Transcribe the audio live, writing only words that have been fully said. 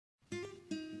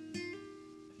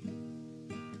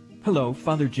Hello,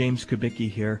 Father James Kubicki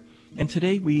here, and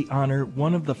today we honor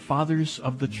one of the fathers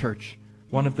of the Church,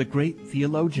 one of the great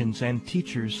theologians and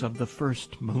teachers of the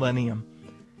first millennium.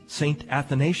 Saint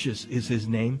Athanasius is his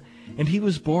name, and he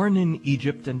was born in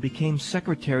Egypt and became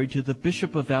secretary to the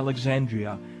Bishop of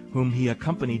Alexandria, whom he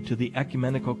accompanied to the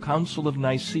Ecumenical Council of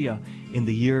Nicaea in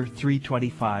the year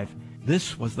 325.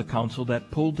 This was the council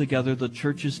that pulled together the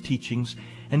Church's teachings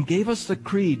and gave us the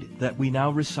creed that we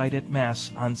now recite at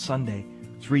Mass on Sunday.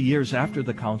 3 years after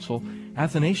the council,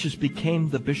 Athanasius became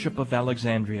the Bishop of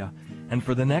Alexandria, and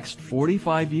for the next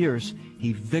 45 years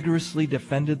he vigorously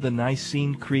defended the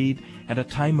Nicene Creed at a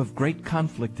time of great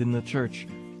conflict in the Church.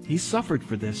 He suffered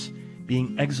for this,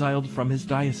 being exiled from his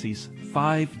diocese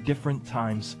 5 different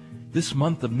times. This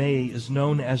month of May is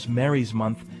known as Mary's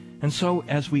Month, and so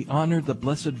as we honor the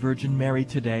Blessed Virgin Mary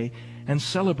today and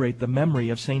celebrate the memory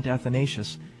of Saint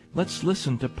Athanasius, let's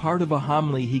listen to part of a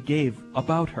homily he gave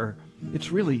about her.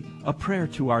 It's really a prayer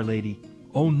to Our Lady.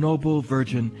 O noble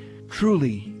Virgin,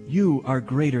 truly you are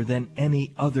greater than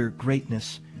any other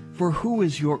greatness. For who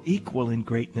is your equal in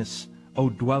greatness, O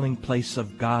dwelling place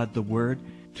of God the Word?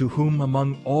 To whom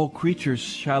among all creatures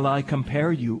shall I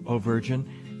compare you, O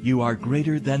Virgin? You are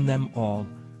greater than them all.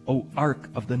 O Ark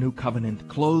of the New Covenant,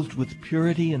 clothed with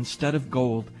purity instead of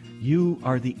gold, you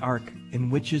are the Ark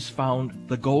in which is found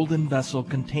the golden vessel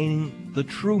containing the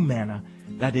true manna,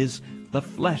 that is, the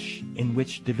flesh in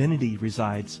which divinity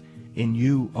resides. In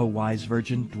you, O wise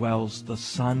Virgin, dwells the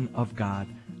Son of God.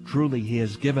 Truly he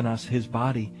has given us his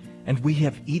body, and we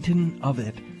have eaten of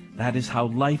it. That is how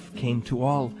life came to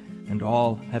all, and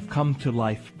all have come to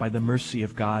life by the mercy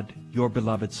of God, your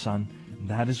beloved Son. And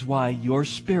that is why your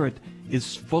spirit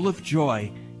is full of joy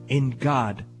in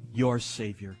God, your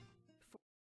Savior.